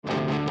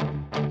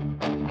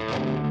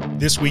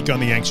This week on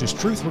The Anxious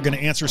Truth, we're going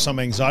to answer some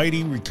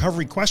anxiety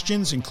recovery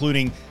questions,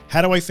 including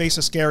how do I face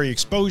a scary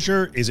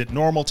exposure? Is it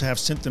normal to have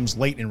symptoms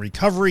late in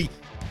recovery?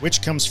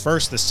 Which comes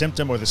first, the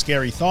symptom or the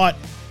scary thought?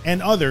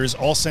 And others,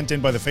 all sent in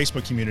by the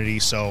Facebook community.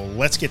 So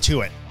let's get to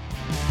it.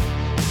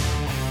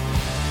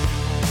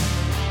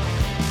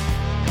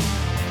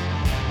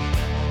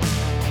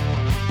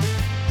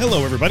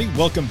 Hello, everybody.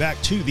 Welcome back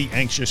to The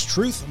Anxious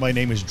Truth. My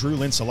name is Drew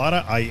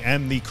Linsalata. I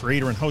am the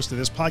creator and host of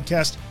this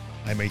podcast.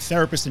 I'm a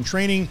therapist in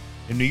training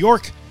in New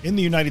York, in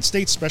the United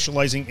States,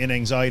 specializing in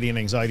anxiety and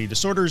anxiety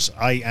disorders.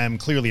 I am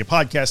clearly a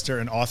podcaster,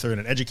 an author,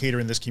 and an educator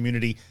in this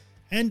community,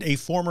 and a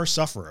former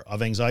sufferer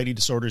of anxiety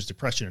disorders,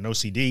 depression, and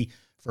OCD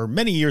for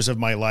many years of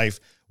my life.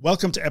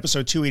 Welcome to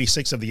episode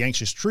 286 of The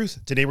Anxious Truth.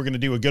 Today, we're going to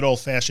do a good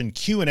old-fashioned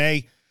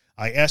Q&A.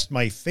 I asked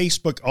my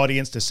Facebook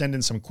audience to send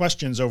in some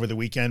questions over the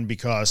weekend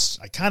because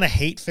I kind of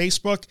hate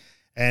Facebook,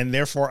 and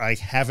therefore I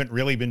haven't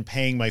really been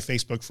paying my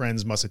Facebook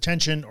friends much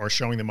attention or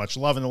showing them much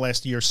love in the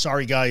last year.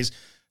 Sorry, guys.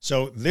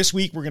 So this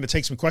week, we're going to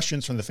take some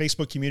questions from the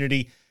Facebook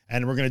community,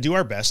 and we're going to do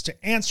our best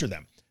to answer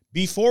them.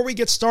 Before we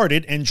get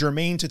started, and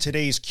germane to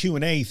today's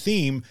Q&A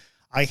theme,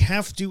 I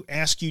have to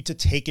ask you to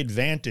take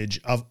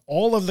advantage of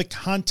all of the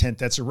content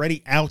that's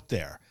already out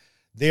there.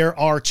 There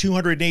are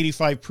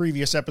 285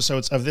 previous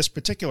episodes of this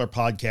particular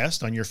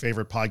podcast on your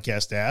favorite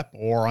podcast app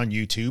or on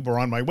YouTube or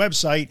on my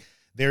website.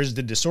 There's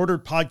the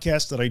Disordered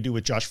podcast that I do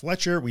with Josh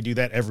Fletcher. We do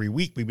that every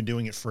week. We've been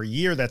doing it for a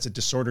year. That's at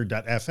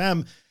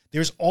disordered.fm.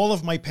 There's all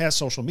of my past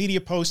social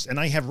media posts, and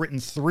I have written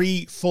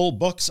 3 full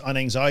books on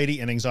anxiety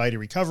and anxiety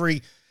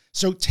recovery.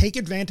 So take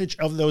advantage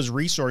of those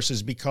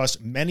resources because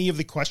many of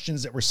the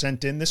questions that were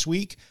sent in this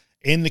week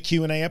in the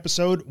Q&A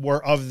episode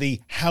were of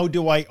the how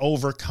do I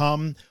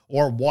overcome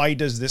or why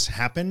does this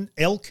happen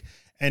ilk.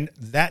 And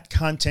that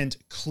content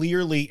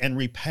clearly and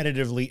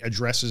repetitively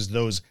addresses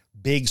those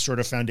big sort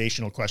of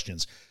foundational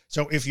questions.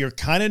 So if you're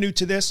kind of new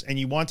to this and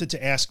you wanted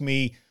to ask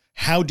me,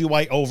 how do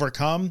I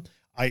overcome?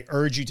 I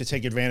urge you to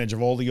take advantage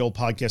of all the old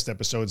podcast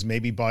episodes,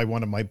 maybe buy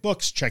one of my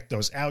books, check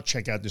those out,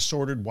 check out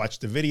Disordered, watch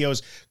the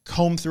videos,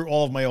 comb through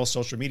all of my old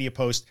social media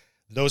posts.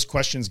 Those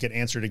questions get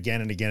answered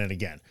again and again and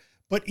again.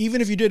 But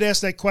even if you did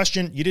ask that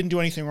question, you didn't do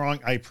anything wrong.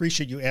 I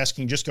appreciate you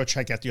asking. Just go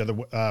check out the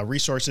other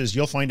resources.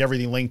 You'll find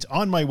everything linked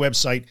on my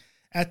website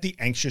at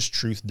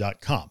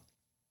theanxioustruth.com.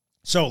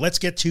 So let's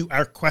get to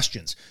our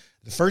questions.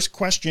 The first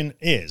question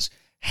is,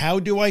 how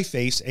do I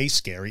face a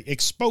scary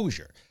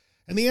exposure?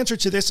 And the answer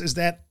to this is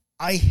that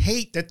I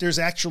hate that there's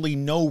actually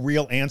no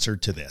real answer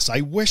to this.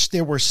 I wish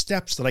there were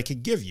steps that I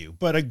could give you,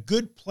 but a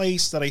good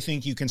place that I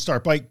think you can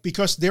start by,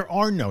 because there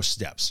are no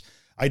steps.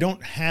 I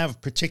don't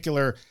have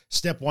particular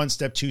step 1,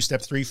 step 2,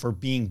 step 3 for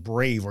being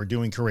brave or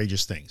doing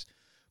courageous things.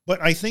 But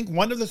I think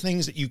one of the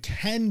things that you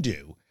can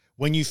do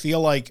when you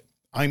feel like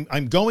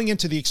I'm going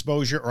into the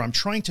exposure or I'm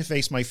trying to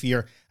face my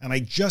fear and I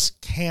just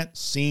can't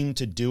seem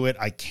to do it.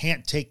 I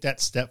can't take that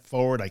step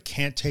forward. I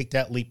can't take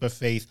that leap of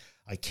faith.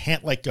 I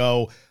can't let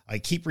go. I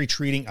keep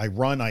retreating. I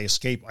run, I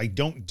escape. I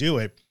don't do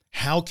it.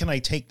 How can I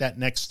take that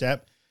next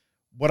step?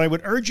 What I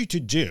would urge you to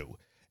do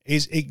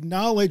is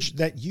acknowledge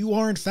that you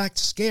are in fact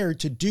scared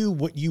to do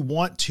what you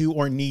want to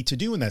or need to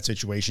do in that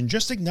situation.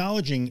 Just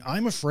acknowledging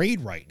I'm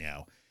afraid right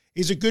now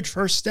is a good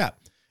first step.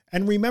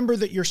 And remember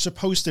that you're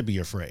supposed to be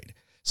afraid.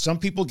 Some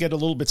people get a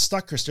little bit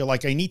stuck because they're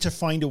like, I need to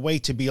find a way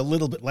to be a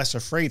little bit less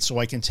afraid so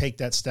I can take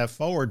that step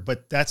forward.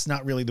 But that's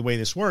not really the way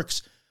this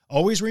works.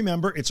 Always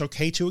remember, it's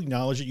okay to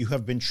acknowledge that you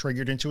have been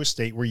triggered into a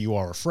state where you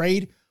are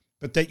afraid,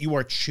 but that you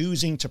are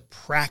choosing to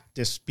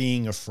practice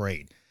being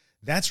afraid.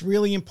 That's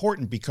really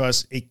important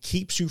because it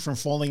keeps you from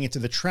falling into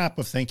the trap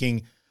of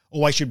thinking,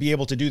 oh, I should be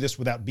able to do this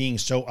without being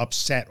so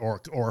upset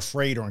or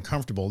afraid or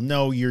uncomfortable.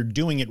 No, you're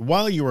doing it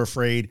while you're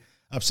afraid,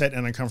 upset,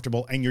 and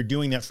uncomfortable, and you're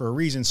doing that for a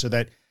reason so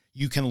that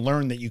you can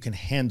learn that you can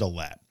handle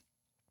that.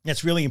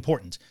 That's really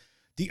important.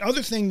 The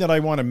other thing that I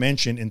want to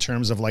mention in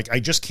terms of like, I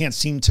just can't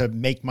seem to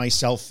make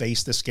myself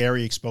face the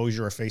scary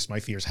exposure or face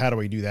my fears. How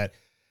do I do that?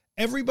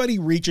 Everybody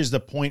reaches the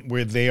point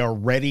where they are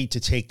ready to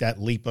take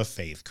that leap of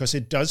faith because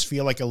it does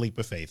feel like a leap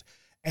of faith.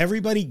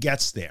 Everybody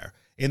gets there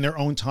in their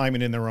own time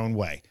and in their own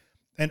way.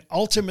 And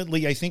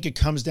ultimately, I think it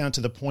comes down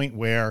to the point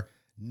where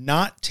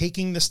not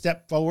taking the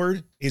step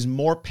forward is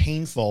more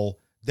painful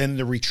than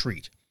the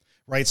retreat,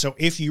 right? So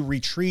if you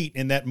retreat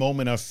in that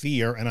moment of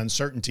fear and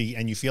uncertainty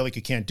and you feel like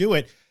you can't do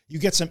it, you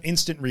get some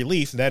instant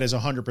relief. That is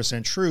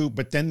 100% true.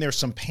 But then there's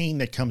some pain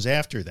that comes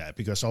after that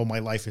because, oh, my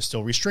life is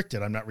still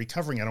restricted. I'm not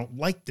recovering. I don't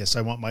like this.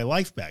 I want my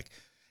life back.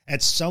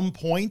 At some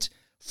point,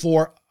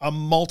 for a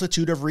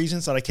multitude of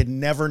reasons that I could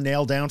never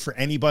nail down for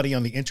anybody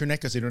on the internet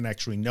because they don't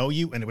actually know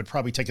you, and it would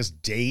probably take us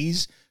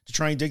days to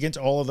try and dig into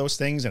all of those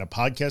things in a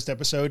podcast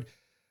episode.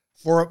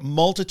 For a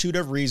multitude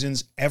of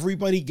reasons,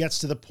 everybody gets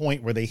to the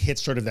point where they hit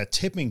sort of that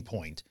tipping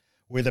point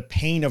where the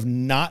pain of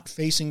not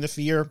facing the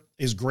fear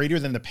is greater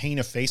than the pain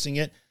of facing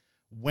it.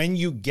 When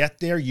you get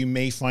there, you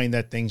may find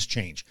that things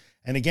change.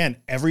 And again,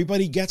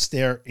 everybody gets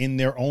there in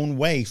their own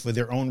way for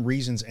their own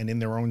reasons and in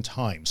their own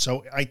time.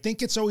 So I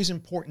think it's always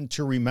important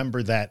to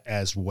remember that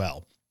as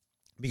well,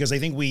 because I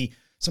think we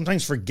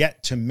sometimes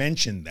forget to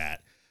mention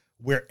that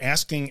we're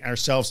asking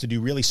ourselves to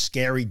do really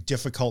scary,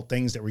 difficult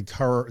things that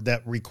require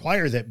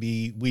that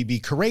we be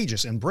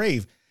courageous and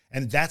brave.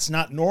 And that's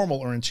not normal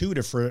or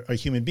intuitive for a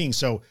human being.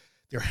 So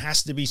there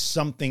has to be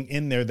something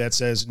in there that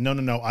says,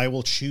 no, I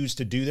will choose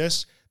to do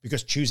this,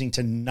 because choosing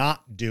to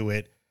not do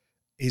it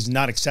is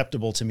not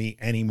acceptable to me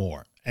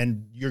anymore.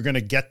 And you're going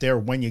to get there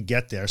when you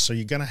get there. So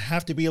you're going to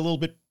have to be a little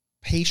bit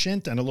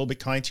patient and a little bit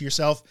kind to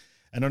yourself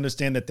and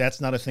understand that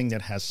that's not a thing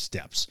that has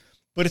steps.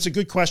 But it's a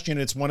good question.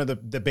 It's one of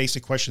the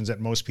basic questions that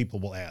most people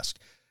will ask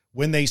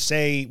when they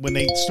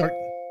start.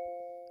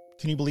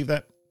 Can you believe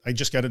that? I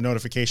just got a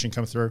notification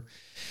come through.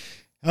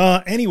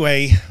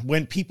 Anyway,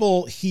 when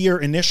people hear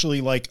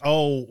initially like,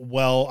 oh,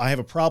 well, I have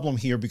a problem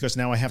here because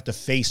now I have to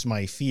face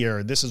my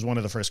fear. This is one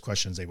of the first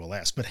questions they will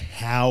ask. But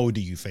how do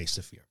you face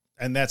the fear?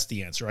 And that's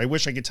the answer. I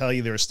wish I could tell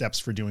you there are steps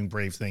for doing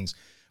brave things,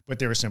 but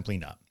there are simply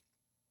not.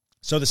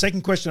 So the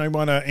second question I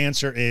want to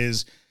answer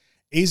is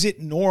it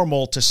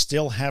normal to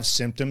still have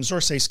symptoms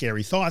or say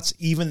scary thoughts,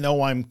 even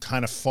though I'm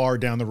kind of far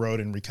down the road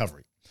in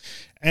recovery?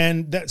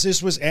 And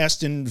this was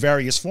asked in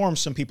various forms.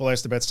 Some people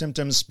asked about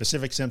symptoms,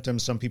 specific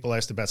symptoms. Some people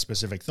asked about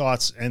specific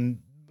thoughts. And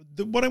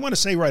what I want to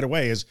say right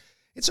away is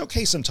it's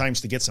okay sometimes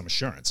to get some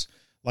assurance.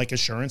 Like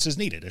assurance is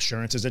needed.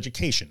 Assurance is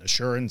education.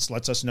 Assurance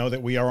lets us know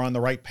that we are on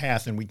the right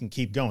path and we can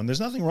keep going. There's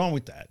nothing wrong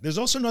with that. There's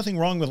also nothing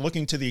wrong with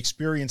looking to the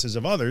experiences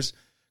of others,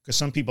 because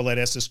some people that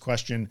ask this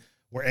question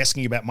were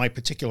asking about my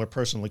particular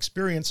personal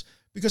experience,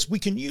 because we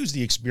can use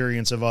the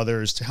experience of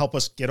others to help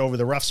us get over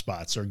the rough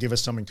spots or give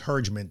us some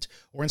encouragement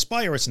or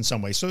inspire us in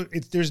some way. So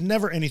there's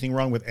never anything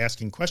wrong with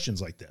asking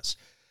questions like this.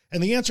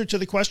 And the answer to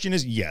the question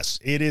is yes,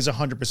 it is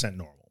 100%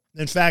 normal.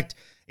 In fact,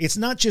 it's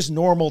not just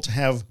normal to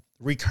have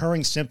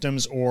recurring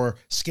symptoms or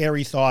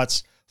scary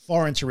thoughts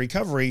far into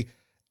recovery.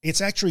 It's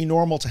actually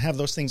normal to have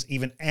those things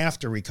even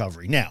after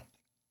recovery. Now,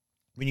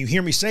 when you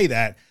hear me say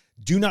that,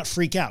 do not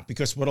freak out,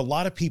 because what a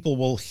lot of people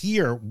will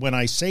hear when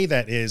I say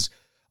that is,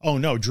 oh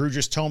no, Drew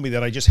just told me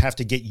that I just have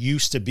to get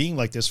used to being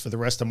like this for the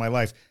rest of my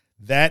life.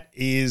 That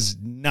is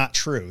not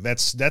true.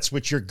 That's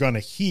what you're going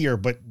to hear,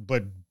 but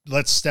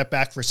let's step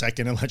back for a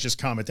second and let's just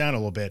calm it down a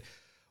little bit.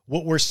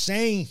 What we're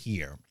saying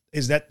here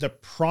is that the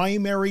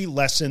primary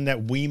lesson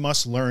that we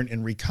must learn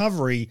in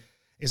recovery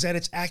is that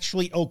it's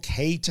actually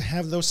okay to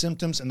have those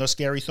symptoms and those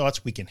scary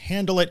thoughts. We can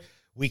handle it.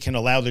 We can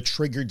allow the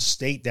triggered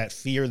state, that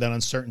fear, that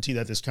uncertainty,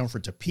 that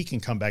discomfort to peak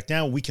and come back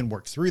down. We can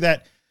work through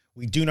that.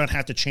 We do not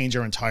have to change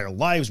our entire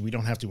lives. We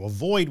don't have to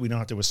avoid. We don't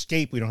have to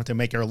escape. We don't have to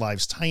make our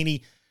lives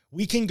tiny.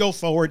 We can go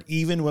forward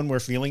even when we're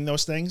feeling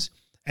those things.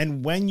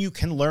 And when you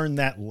can learn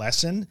that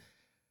lesson,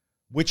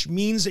 which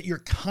means that you're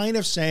kind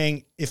of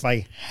saying, if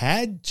I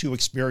had to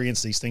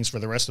experience these things for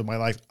the rest of my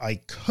life,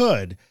 I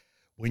could.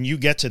 When you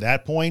get to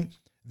that point,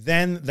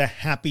 then the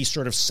happy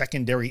sort of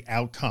secondary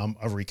outcome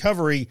of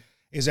recovery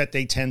is that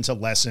they tend to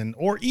lessen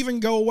or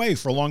even go away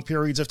for long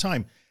periods of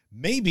time.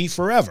 Maybe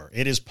forever.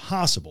 It is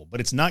possible,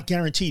 but it's not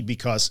guaranteed,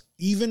 because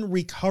even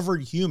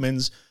recovered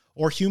humans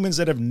or humans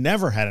that have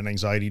never had an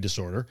anxiety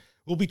disorder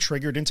will be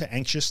triggered into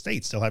anxious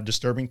states. They'll have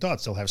disturbing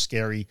thoughts. They'll have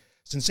scary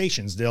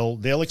sensations.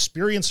 They'll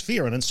experience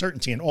fear and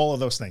uncertainty and all of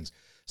those things.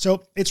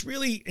 So it's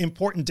really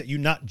important that you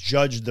not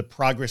judge the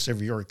progress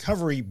of your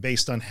recovery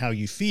based on how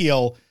you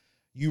feel.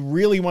 You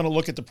really want to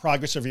look at the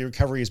progress of your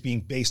recovery as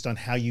being based on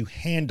how you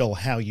handle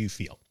how you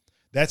feel.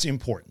 That's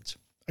important.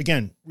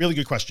 Again, really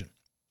good question.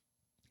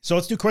 So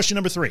let's do question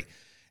number 3.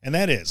 And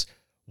that is,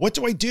 what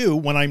do I do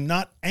when I'm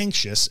not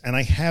anxious and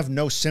I have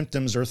no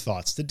symptoms or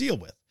thoughts to deal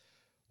with?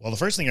 Well, the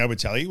first thing I would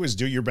tell you is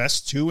do your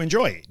best to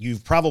enjoy it.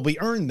 You've probably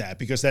earned that,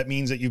 because that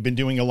means that you've been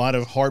doing a lot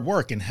of hard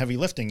work and heavy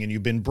lifting, and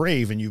you've been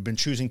brave, and you've been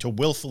choosing to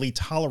willfully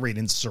tolerate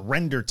and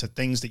surrender to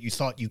things that you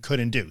thought you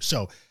couldn't do.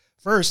 So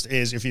first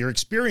is, if you're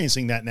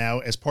experiencing that now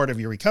as part of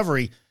your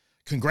recovery,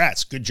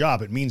 congrats, good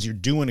job. It means you're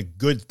doing a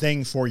good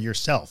thing for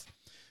yourself.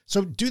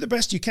 So do the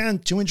best you can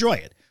to enjoy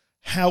it.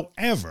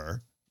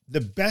 However,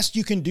 the best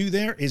you can do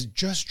there is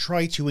just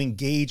try to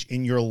engage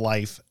in your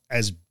life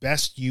as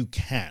best you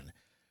can.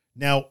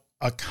 Now,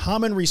 a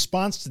common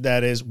response to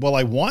that is, well,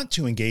 I want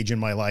to engage in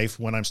my life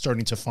when I'm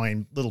starting to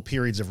find little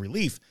periods of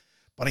relief,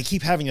 but I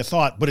keep having a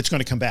thought, but it's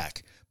going to come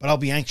back. But I'll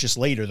be anxious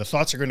later. The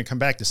thoughts are going to come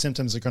back. The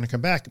symptoms are going to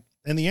come back.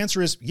 And the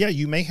answer is, yeah,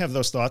 you may have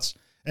those thoughts.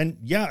 And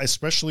yeah,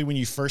 especially when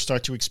you first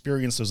start to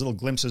experience those little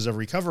glimpses of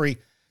recovery,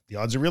 the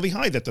odds are really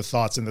high that the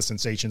thoughts and the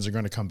sensations are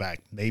going to come back.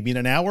 Maybe in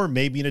an hour,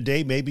 maybe in a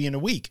day, maybe in a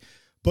week.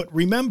 But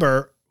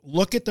remember,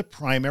 look at the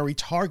primary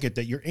target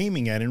that you're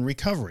aiming at in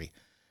recovery.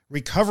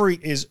 Recovery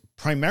is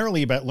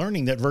primarily about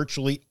learning that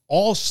virtually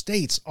all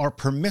states are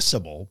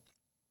permissible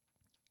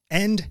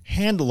and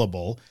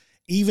handleable,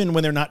 even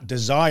when they're not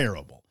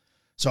desirable.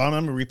 So I'm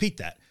going to repeat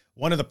that.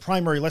 One of the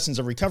primary lessons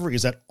of recovery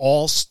is that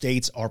all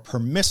states are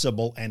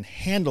permissible and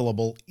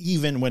handleable,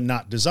 even when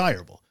not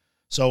desirable.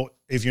 So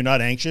if you're not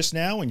anxious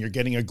now and you're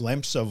getting a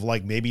glimpse of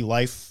like maybe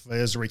life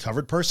as a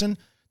recovered person,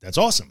 that's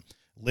awesome.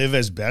 Live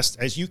as best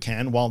as you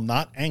can while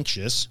not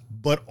anxious,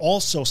 but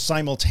also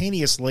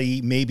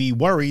simultaneously maybe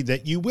worried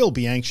that you will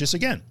be anxious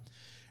again.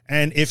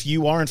 And if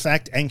you are in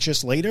fact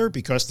anxious later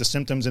because the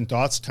symptoms and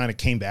thoughts kind of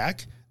came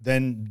back,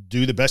 then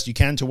do the best you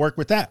can to work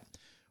with that.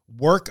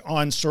 Work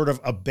on sort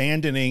of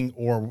abandoning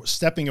or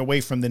stepping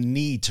away from the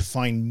need to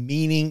find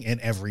meaning in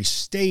every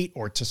state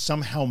or to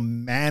somehow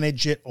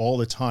manage it all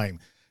the time.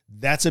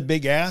 That's a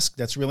big ask.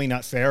 That's really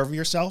not fair of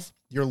yourself.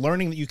 You're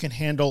learning that you can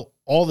handle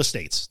all the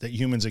states that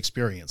humans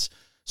experience.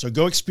 So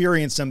go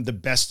experience them the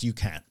best you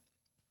can.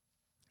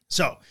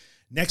 So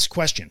next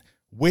question,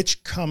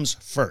 which comes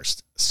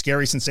first,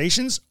 scary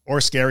sensations or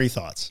scary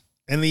thoughts?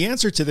 And the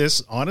answer to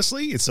this,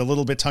 honestly, it's a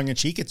little bit tongue in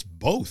cheek. It's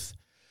both.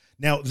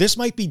 Now, this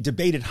might be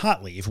debated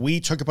hotly. If we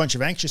took a bunch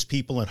of anxious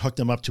people and hooked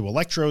them up to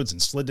electrodes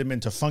and slid them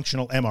into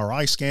functional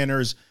MRI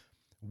scanners,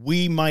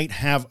 we might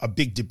have a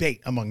big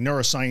debate among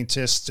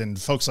neuroscientists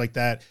and folks like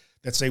that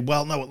say,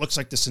 well, no, it looks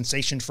like the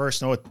sensation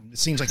first. No, it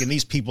seems like in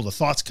these people, the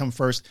thoughts come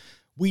first.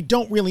 We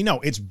don't really know.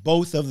 It's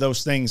both of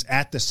those things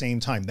at the same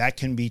time. That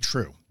can be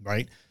true,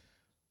 right?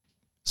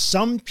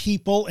 Some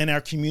people in our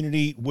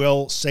community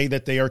will say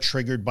that they are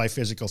triggered by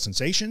physical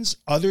sensations.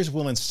 Others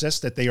will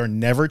insist that they are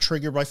never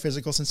triggered by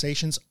physical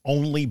sensations,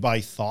 only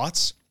by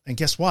thoughts. And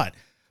guess what?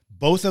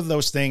 Both of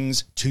those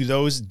things to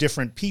those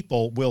different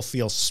people will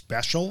feel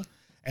special.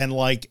 And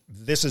like,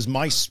 this is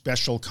my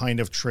special kind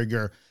of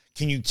trigger.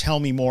 Can you tell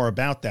me more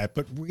about that?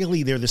 But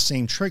really, they're the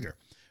same trigger.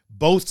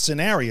 Both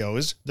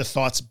scenarios, the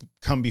thoughts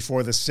come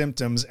before the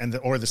symptoms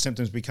or the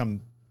symptoms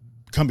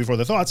come before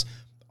the thoughts,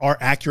 are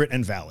accurate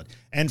and valid.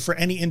 And for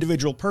any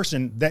individual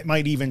person, that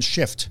might even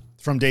shift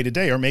from day to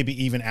day, or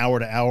maybe even hour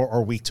to hour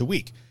or week to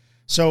week.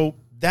 So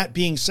that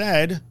being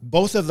said,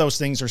 both of those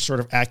things are sort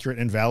of accurate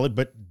and valid,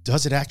 but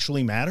does it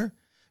actually matter?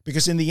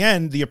 Because in the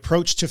end, the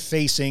approach to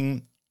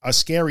facing a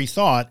scary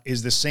thought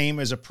is the same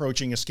as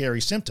approaching a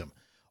scary symptom,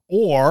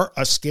 or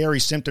a scary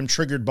symptom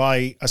triggered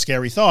by a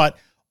scary thought,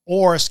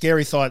 or a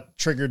scary thought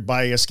triggered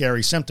by a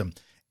scary symptom.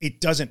 It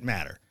doesn't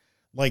matter.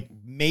 Like,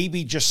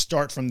 maybe just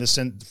start from the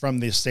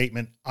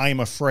statement, I'm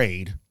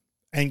afraid,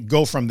 and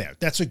go from there.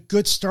 That's a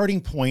good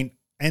starting point,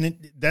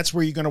 and that's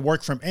where you're going to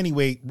work from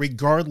anyway,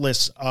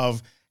 regardless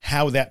of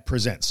how that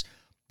presents.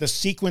 The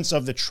sequence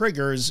of the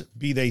triggers,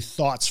 be they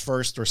thoughts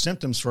first or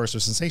symptoms first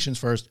or sensations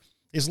first,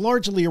 is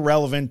largely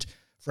irrelevant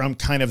from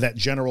kind of that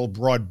general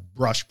broad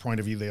brush point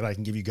of view that I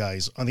can give you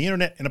guys on the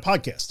internet in a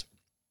podcast.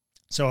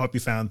 So I hope you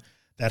found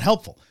that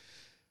helpful.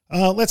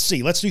 Let's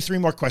see. Let's do 3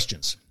 more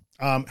questions.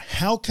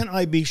 How can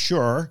I be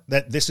sure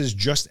that this is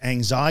just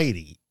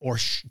anxiety, or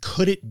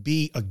could it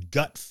be a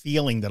gut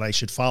feeling that I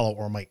should follow,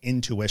 or my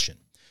intuition?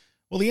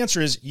 Well, the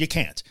answer is you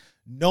can't.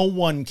 No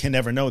one can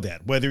ever know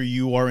that. Whether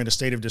you are in a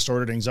state of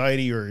disordered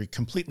anxiety or a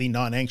completely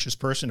non-anxious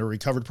person or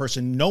recovered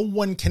person, no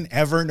one can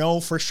ever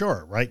know for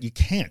sure, right? You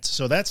can't.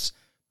 So that's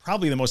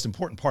probably the most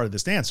important part of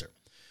this answer.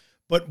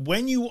 But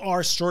when you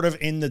are sort of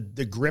in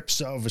the grips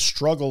of a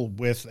struggle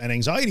with an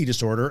anxiety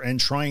disorder and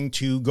trying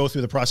to go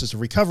through the process of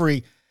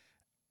recovery,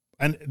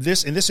 and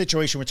in this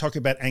situation, we're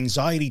talking about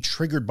anxiety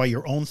triggered by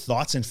your own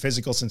thoughts and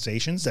physical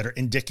sensations that are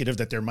indicative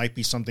that there might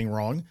be something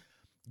wrong.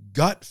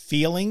 Gut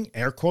feeling,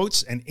 air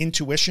quotes, and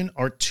intuition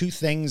are 2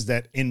 things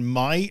that, in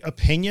my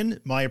opinion,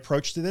 my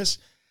approach to this,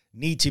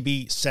 need to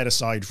be set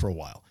aside for a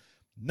while.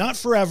 Not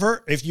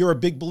forever. If you're a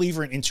big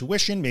believer in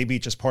intuition, maybe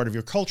it's just part of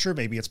your culture,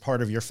 maybe it's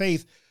part of your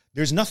faith,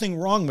 there's nothing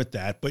wrong with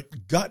that.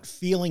 But gut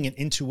feeling and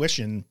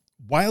intuition,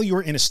 while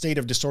you're in a state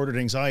of disordered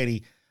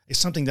anxiety, is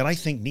something that I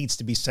think needs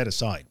to be set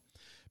aside.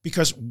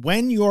 Because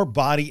when your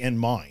body and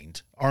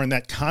mind are in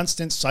that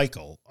constant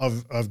cycle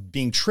of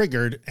being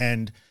triggered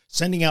and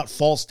sending out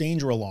false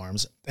danger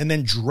alarms and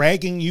then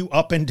dragging you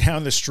up and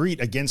down the street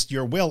against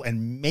your will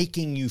and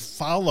making you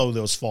follow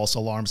those false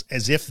alarms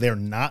as if they're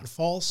not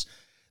false,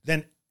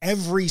 then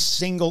every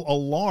single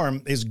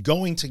alarm is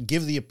going to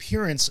give the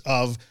appearance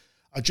of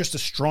just a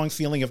strong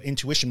feeling of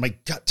intuition. My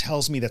gut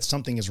tells me that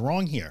something is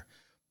wrong here,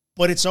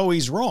 but it's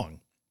always wrong.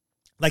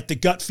 Like the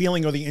gut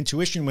feeling or the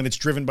intuition when it's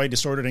driven by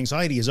disordered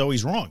anxiety is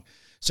always wrong.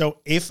 So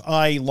if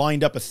I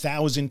lined up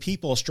 1,000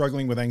 people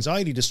struggling with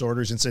anxiety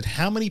disorders and said,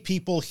 how many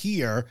people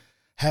here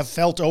have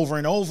felt over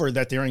and over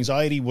that their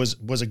anxiety was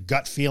a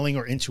gut feeling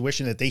or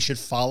intuition that they should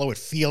follow? It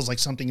feels like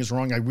something is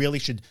wrong. I really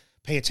should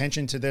pay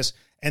attention to this.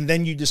 And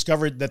then you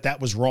discovered that that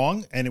was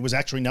wrong and it was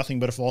actually nothing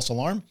but a false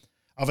alarm.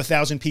 Of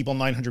 1,000 people,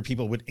 900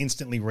 people would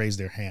instantly raise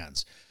their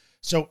hands.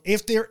 So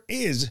if there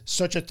is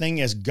such a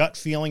thing as gut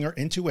feeling or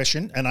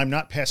intuition, and I'm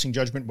not passing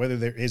judgment whether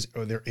there is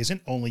or there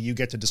isn't, only you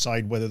get to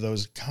decide whether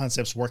those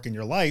concepts work in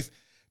your life.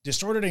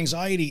 Disordered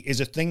anxiety is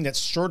a thing that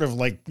sort of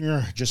like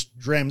just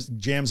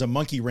jams a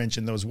monkey wrench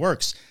in those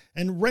works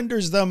and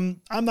renders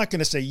them, I'm not going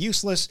to say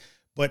useless,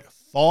 but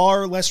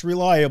far less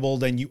reliable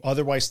than you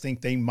otherwise think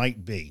they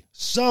might be.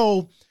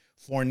 So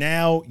for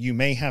now, you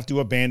may have to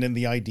abandon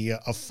the idea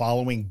of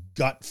following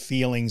gut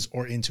feelings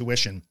or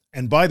intuition.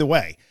 And by the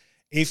way,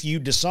 if you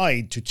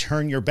decide to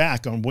turn your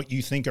back on what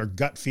you think are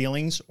gut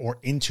feelings or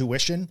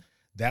intuition,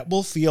 that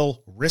will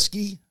feel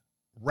risky,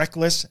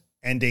 reckless,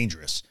 and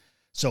dangerous.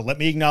 So let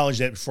me acknowledge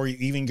that before you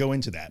even go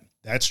into that.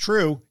 That's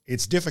true.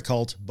 It's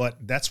difficult,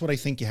 but that's what I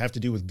think you have to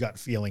do with gut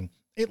feeling,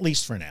 at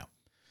least for now.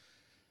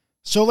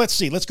 So let's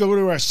see. Let's go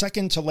to our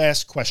second to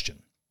last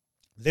question.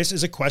 This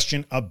is a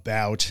question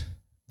about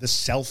the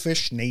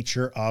selfish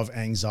nature of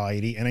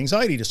anxiety and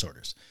anxiety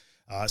disorders.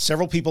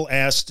 Several people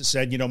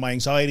said, my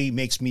anxiety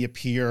makes me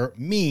appear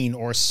mean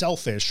or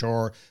selfish,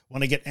 or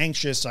when I get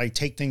anxious, I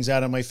take things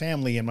out on my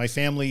family, and my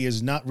family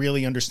is not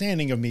really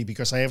understanding of me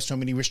because I have so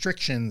many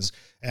restrictions,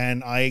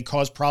 and I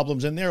cause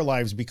problems in their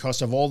lives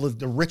because of all of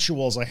the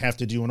rituals I have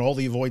to do and all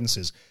the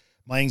avoidances.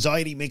 My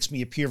anxiety makes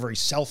me appear very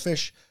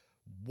selfish.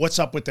 What's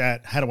up with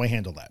that? How do I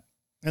handle that?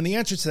 And the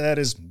answer to that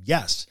is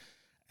yes.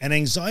 An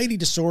anxiety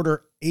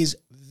disorder is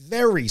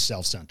very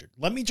self-centered.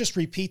 Let me just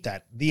repeat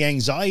that. The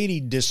anxiety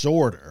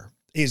disorder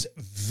is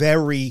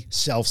very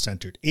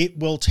self-centered. It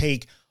will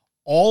take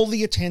all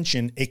the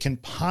attention it can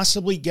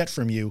possibly get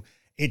from you.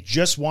 It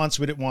just wants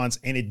what it wants,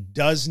 and it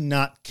does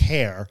not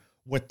care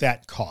what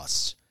that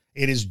costs.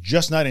 It is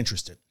just not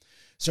interested.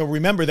 So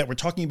remember that we're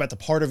talking about the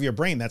part of your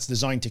brain that's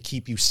designed to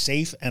keep you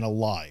safe and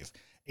alive.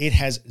 It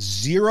has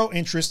zero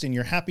interest in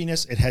your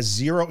happiness. It has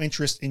zero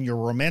interest in your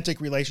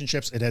romantic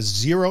relationships. It has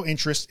zero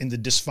interest in the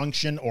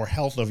dysfunction or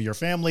health of your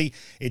family.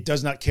 It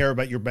does not care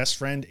about your best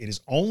friend. It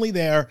is only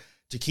there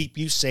to keep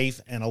you safe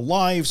and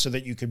alive so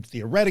that you could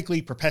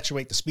theoretically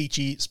perpetuate the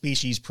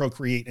species,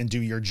 procreate, and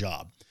do your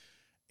job.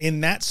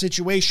 In that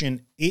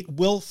situation, it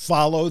will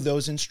follow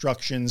those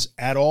instructions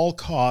at all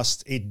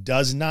costs. It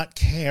does not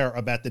care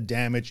about the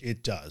damage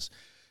it does.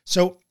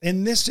 So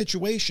in this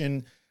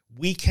situation,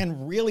 we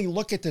can really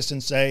look at this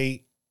and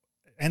say,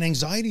 an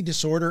anxiety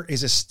disorder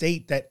is a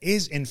state that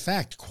is, in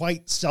fact,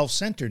 quite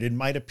self-centered. It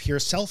might appear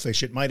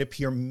selfish. It might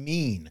appear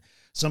mean.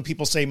 Some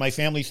people say my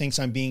family thinks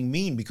I'm being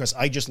mean because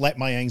I just let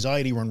my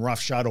anxiety run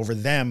roughshod over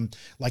them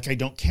like I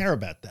don't care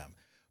about them.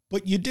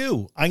 But you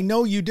do. I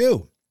know you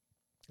do.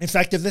 In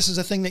fact, if this is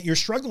a thing that you're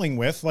struggling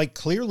with, like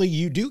clearly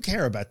you do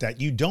care about that.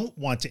 You don't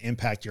want to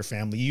impact your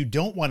family. You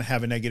don't want to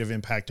have a negative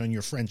impact on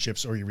your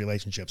friendships or your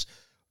relationships.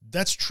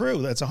 That's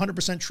true. That's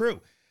 100%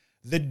 true.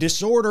 The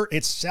disorder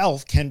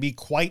itself can be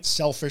quite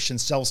selfish and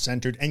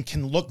self-centered and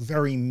can look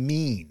very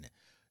mean.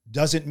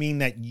 Doesn't mean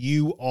that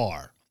you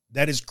are.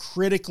 That is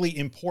critically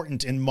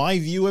important in my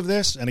view of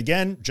this. And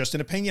again, just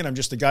an opinion. I'm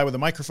just a guy with a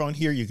microphone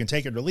here. You can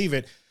take it or leave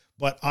it.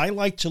 But I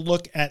like to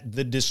look at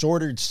the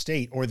disordered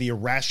state or the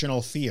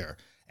irrational fear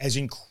as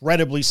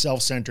incredibly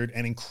self-centered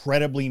and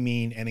incredibly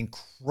mean and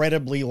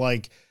incredibly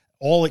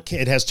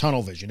it has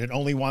tunnel vision. It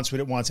only wants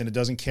what it wants and it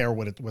doesn't care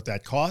what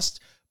that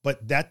costs.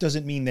 But that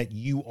doesn't mean that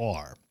you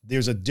are.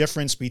 There's a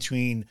difference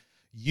between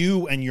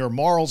you and your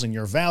morals and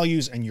your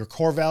values and your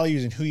core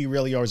values and who you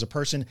really are as a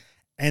person,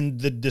 and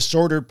the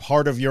disordered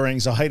part of your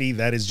anxiety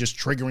that is just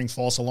triggering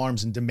false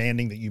alarms and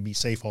demanding that you be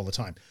safe all the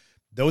time.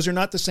 Those are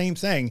not the same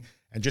thing.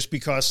 And just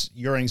because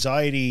your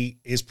anxiety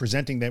is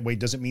presenting that way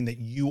doesn't mean that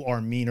you are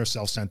mean or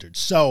self-centered.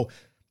 So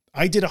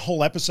I did a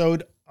whole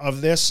episode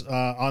of this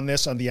on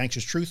The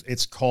Anxious Truth.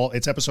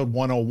 It's episode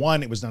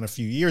 101. It was done a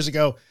few years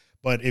ago.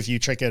 But if you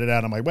check it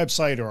out on my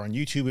website or on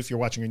YouTube, if you're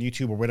watching on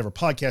YouTube or whatever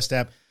podcast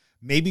app,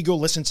 maybe go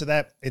listen to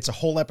that. It's a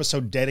whole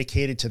episode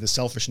dedicated to the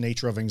selfish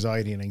nature of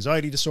anxiety and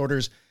anxiety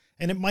disorders.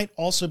 And it might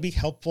also be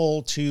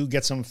helpful to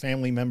get some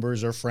family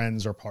members or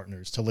friends or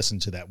partners to listen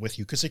to that with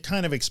you, because it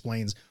kind of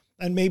explains,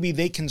 and maybe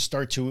they can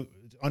start to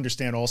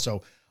understand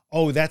also,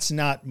 oh, that's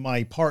not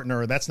my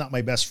partner, or that's not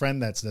my best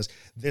friend. That's this.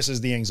 This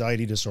is the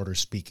anxiety disorder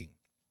speaking.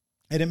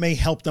 And it may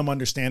help them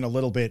understand a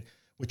little bit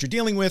what you're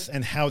dealing with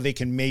and how they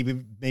can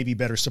maybe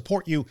better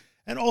support you,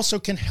 and also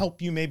can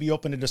help you maybe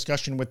open a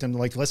discussion with them.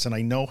 Like, listen,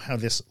 I know how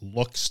this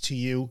looks to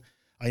you.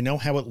 I know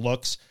how it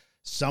looks.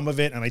 Some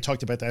of it, and I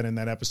talked about that in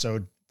that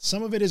episode,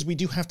 some of it is we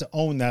do have to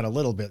own that a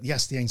little bit.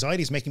 Yes, the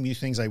anxiety is making me do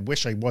things I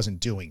wish I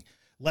wasn't doing.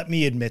 Let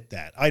me admit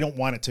that. I don't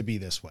want it to be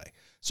this way.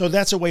 So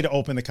that's a way to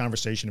open the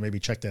conversation, and maybe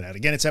check that out.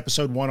 Again, it's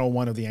episode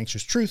 101 of The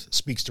Anxious Truth.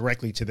 Speaks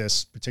directly to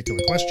this particular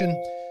question.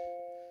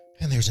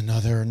 And there's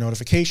another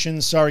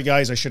notification. Sorry,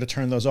 guys, I should have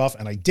turned those off,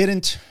 and I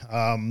didn't.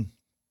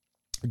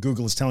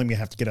 Google is telling me I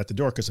have to get out the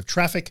door because of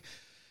traffic.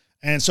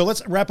 And so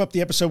let's wrap up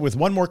the episode with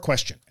one more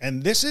question.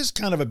 And this is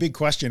kind of a big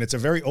question. It's a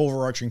very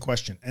overarching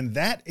question. And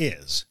that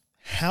is,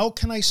 how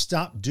can I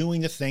stop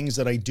doing the things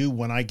that I do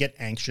when I get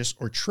anxious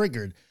or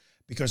triggered?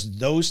 Because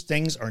those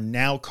things are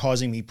now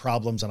causing me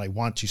problems and I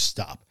want to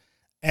stop.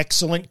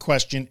 Excellent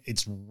question.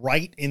 It's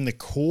right in the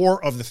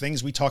core of the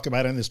things we talk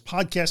about in this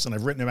podcast, and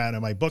I've written about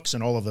in my books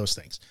and all of those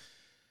things.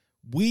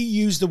 We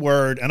use the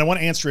word, and I want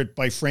to answer it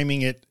by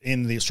framing it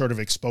in the sort of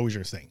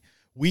exposure thing.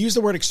 We use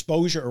the word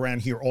exposure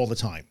around here all the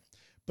time,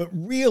 but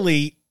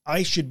really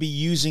I should be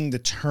using the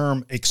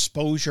term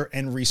exposure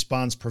and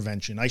response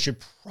prevention. I should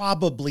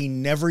probably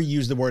never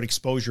use the word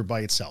exposure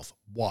by itself.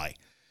 Why?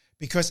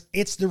 Because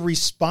it's the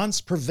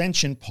response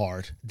prevention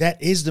part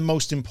that is the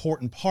most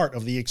important part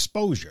of the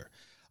exposure.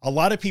 A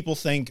lot of people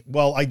think,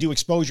 well, I do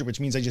exposure, which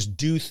means I just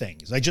do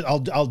things.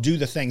 I'll do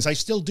the things. I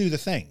still do the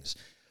things.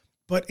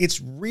 But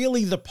it's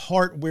really the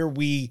part where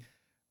we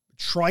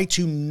try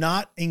to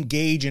not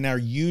engage in our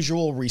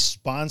usual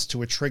response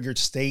to a triggered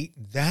state.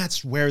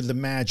 That's where the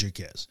magic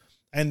is.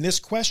 And this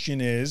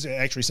question is,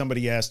 actually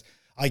somebody asked,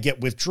 I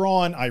get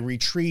withdrawn, I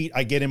retreat,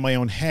 I get in my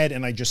own head,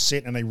 and I just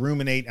sit and I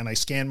ruminate and I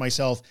scan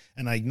myself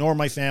and I ignore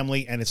my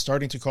family, and it's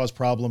starting to cause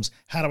problems.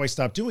 How do I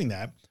stop doing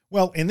that?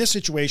 Well, in this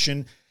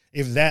situation,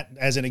 if that,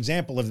 as an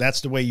example, if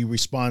that's the way you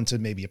respond to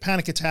maybe a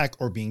panic attack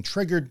or being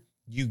triggered,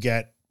 you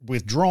get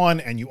withdrawn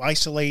and you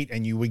isolate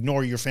and you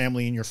ignore your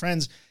family and your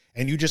friends,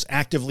 and you just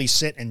actively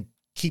sit and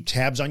keep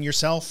tabs on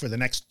yourself for the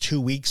next 2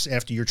 weeks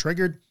after you're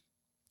triggered.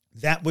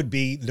 That would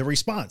be the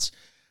response.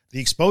 The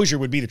exposure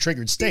would be the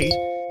triggered state.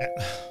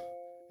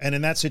 And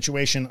in that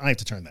situation, I have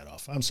to turn that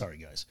off. I'm sorry,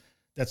 guys.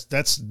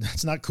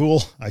 That's not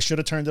cool. I should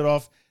have turned it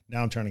off.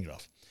 Now I'm turning it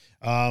off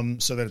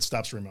so that it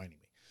stops reminding me.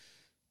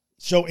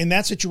 So in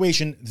that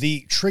situation,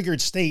 the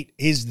triggered state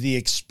is the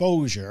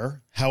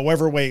exposure,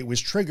 however way it was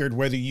triggered,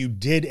 whether you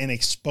did an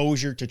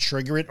exposure to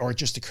trigger it or it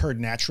just occurred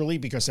naturally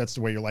because that's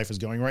the way your life is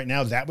going right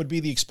now. That would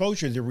be the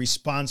exposure. The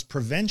response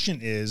prevention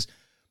is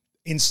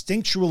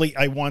instinctually,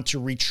 I want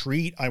to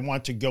retreat. I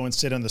want to go and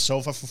sit on the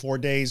sofa for 4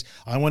 days.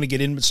 I want to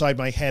get inside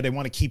my head. I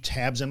want to keep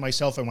tabs on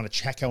myself. I want to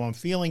check how I'm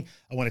feeling.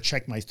 I want to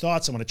check my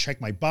thoughts. I want to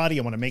check my body.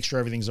 I want to make sure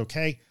everything's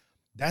okay.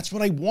 That's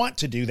what I want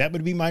to do. That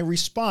would be my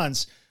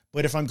response.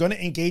 But if I'm going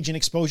to engage in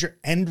exposure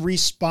and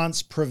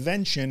response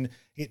prevention,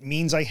 it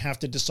means I have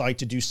to decide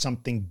to do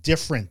something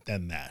different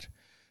than that.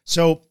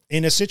 So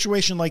in a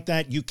situation like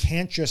that, you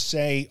can't just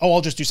say, oh,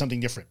 I'll just do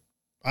something different.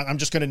 I'm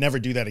just going to never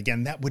do that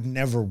again. That would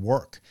never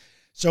work.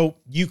 So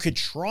you could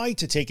try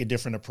to take a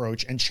different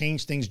approach and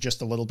change things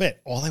just a little bit.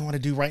 All I want to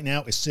do right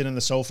now is sit on the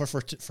sofa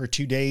for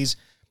 2 days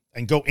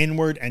and go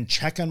inward and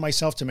check on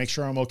myself to make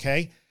sure I'm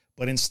okay.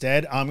 But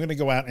instead, I'm going to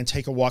go out and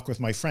take a walk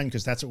with my friend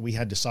because that's what we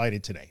had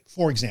decided today,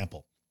 for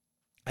example.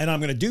 And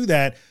I'm going to do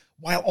that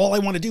while all I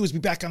want to do is be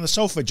back on the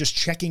sofa, just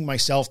checking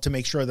myself to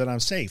make sure that I'm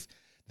safe.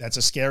 That's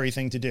a scary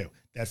thing to do.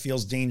 That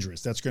feels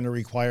dangerous. That's going to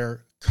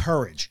require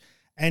courage.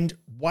 And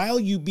while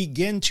you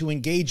begin to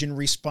engage in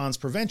response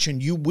prevention,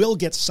 you will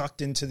get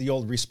sucked into the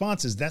old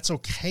responses. That's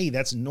okay.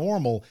 That's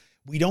normal.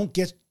 We don't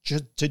get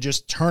to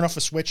just turn off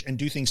a switch and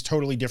do things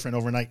totally different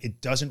overnight. It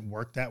doesn't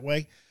work that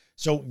way.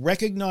 So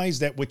recognize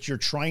that what you're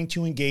trying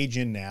to engage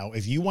in now,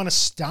 if you want to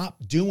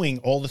stop doing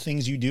all the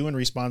things you do in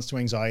response to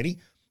anxiety,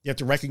 you have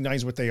to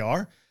recognize what they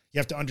are. You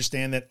have to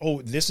understand that,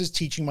 oh, this is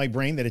teaching my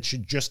brain that it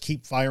should just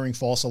keep firing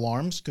false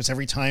alarms because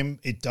every time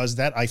it does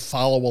that, I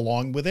follow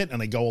along with it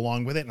and I go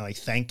along with it and I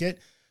thank it.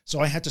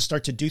 So I had to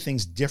start to do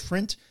things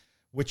different,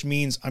 which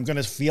means I'm going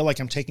to feel like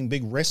I'm taking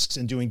big risks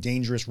and doing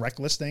dangerous,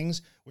 reckless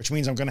things, which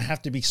means I'm going to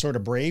have to be sort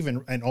of brave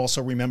and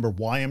also remember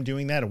why I'm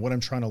doing that and what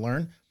I'm trying to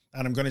learn.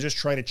 And I'm going to just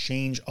try to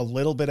change a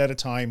little bit at a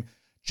time,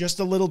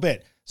 just a little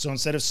bit. So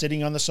instead of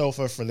sitting on the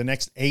sofa for the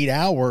next 8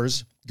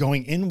 hours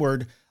going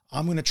inward,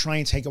 I'm going to try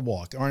and take a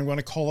walk, or I'm going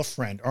to call a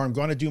friend, or I'm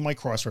going to do my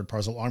crossword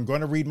puzzle, or I'm going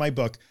to read my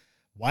book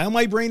while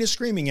my brain is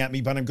screaming at me,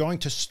 but I'm going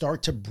to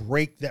start to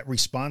break that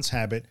response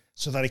habit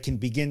so that I can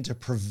begin to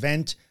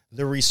prevent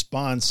the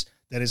response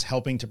that is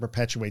helping to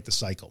perpetuate the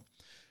cycle.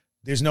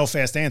 There's no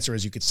fast answer,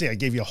 as you could see. I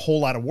gave you a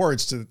whole lot of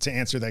words to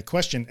answer that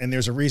question, and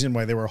there's a reason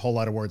why there were a whole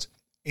lot of words.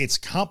 It's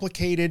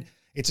complicated.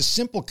 It's a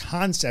simple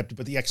concept,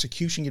 but the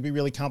execution can be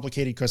really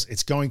complicated because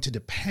it's going to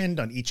depend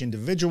on each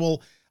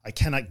individual. I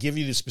cannot give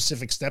you the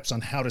specific steps on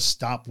how to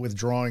stop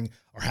withdrawing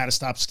or how to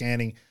stop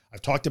scanning.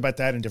 I've talked about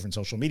that in different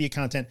social media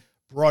content,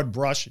 broad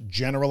brush,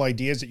 general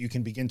ideas that you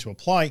can begin to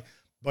apply,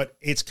 but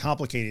it's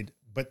complicated.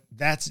 But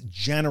that's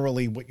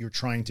generally what you're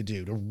trying to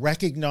do, to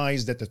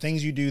recognize that the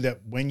things you do that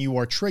when you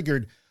are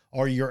triggered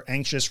are your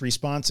anxious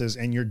responses,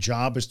 and your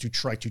job is to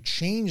try to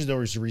change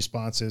those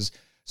responses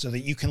so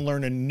that you can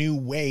learn a new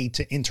way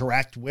to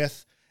interact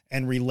with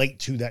and relate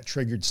to that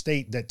triggered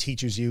state that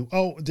teaches you,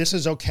 oh, this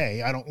is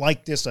okay. I don't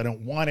like this. I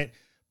don't want it,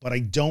 but I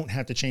don't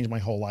have to change my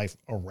whole life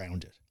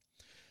around it.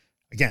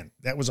 Again,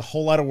 that was a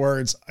whole lot of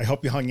words. I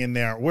hope you hung in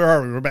there. Where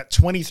are we? We're about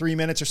 23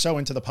 minutes or so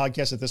into the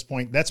podcast at this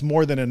point. That's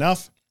more than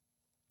enough.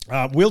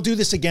 We'll do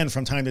this again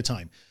from time to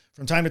time.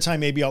 From time to time,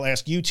 maybe I'll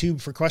ask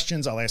YouTube for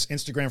questions. I'll ask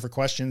Instagram for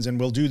questions, and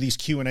we'll do these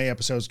Q&A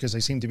episodes because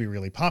they seem to be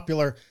really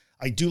popular.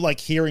 I do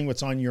like hearing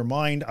what's on your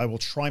mind. I will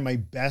try my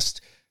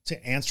best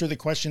to answer the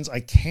questions. I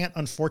can't,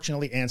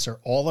 unfortunately, answer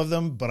all of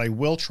them, but I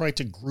will try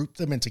to group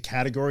them into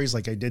categories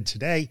like I did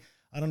today.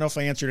 I don't know if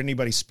I answered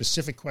anybody's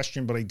specific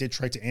question, but I did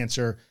try to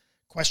answer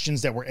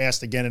questions that were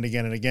asked again and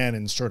again and again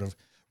and sort of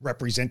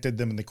represented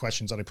them in the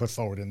questions that I put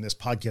forward in this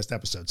podcast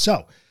episode.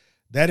 So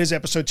that is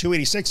episode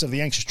 286 of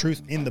The Anxious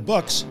Truth in the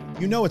books.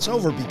 You know it's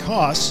over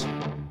because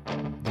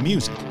the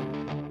music.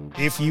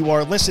 If you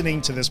are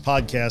listening to this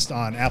podcast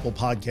on Apple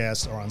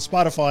Podcasts or on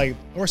Spotify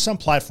or some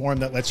platform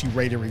that lets you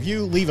rate a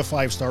review, leave a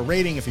 5-star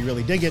rating if you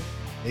really dig it.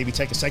 Maybe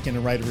take a second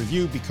and write a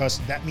review because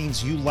that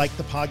means you like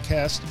the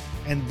podcast,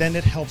 and then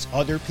it helps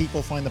other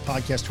people find the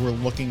podcast who are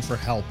looking for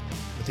help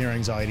with their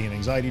anxiety and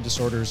anxiety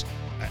disorders.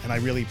 And I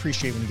really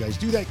appreciate when you guys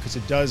do that because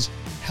it does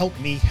help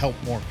me help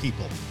more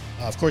people.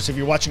 Of course, if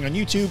you're watching on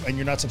YouTube and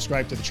you're not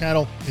subscribed to the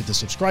channel, hit the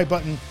subscribe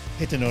button,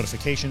 hit the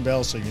notification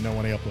bell so you know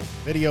when I upload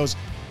videos.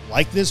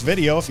 Like this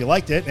video if you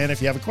liked it, and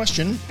if you have a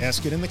question,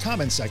 ask it in the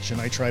comments section.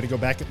 I try to go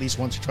back at least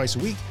once or twice a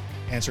week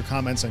answer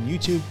comments on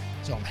YouTube.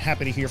 So I'm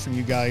happy to hear from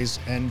you guys.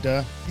 And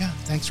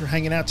thanks for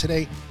hanging out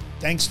today.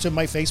 Thanks to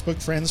my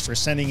Facebook friends for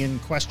sending in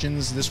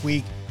questions this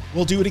week.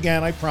 We'll do it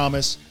again, I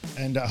promise.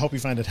 And I hope you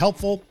find it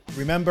helpful.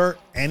 Remember,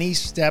 any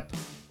step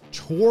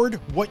toward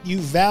what you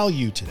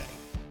value today,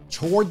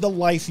 toward the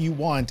life you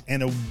want,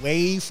 and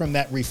away from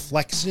that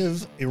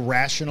reflexive,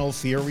 irrational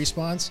fear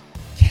response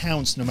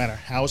counts, no matter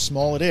how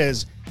small it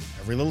is.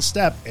 Every little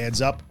step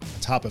adds up on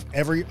top of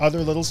every other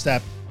little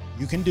step.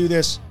 You can do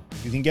this.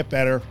 You can get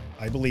better.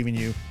 I believe in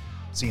you.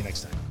 See you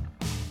next time.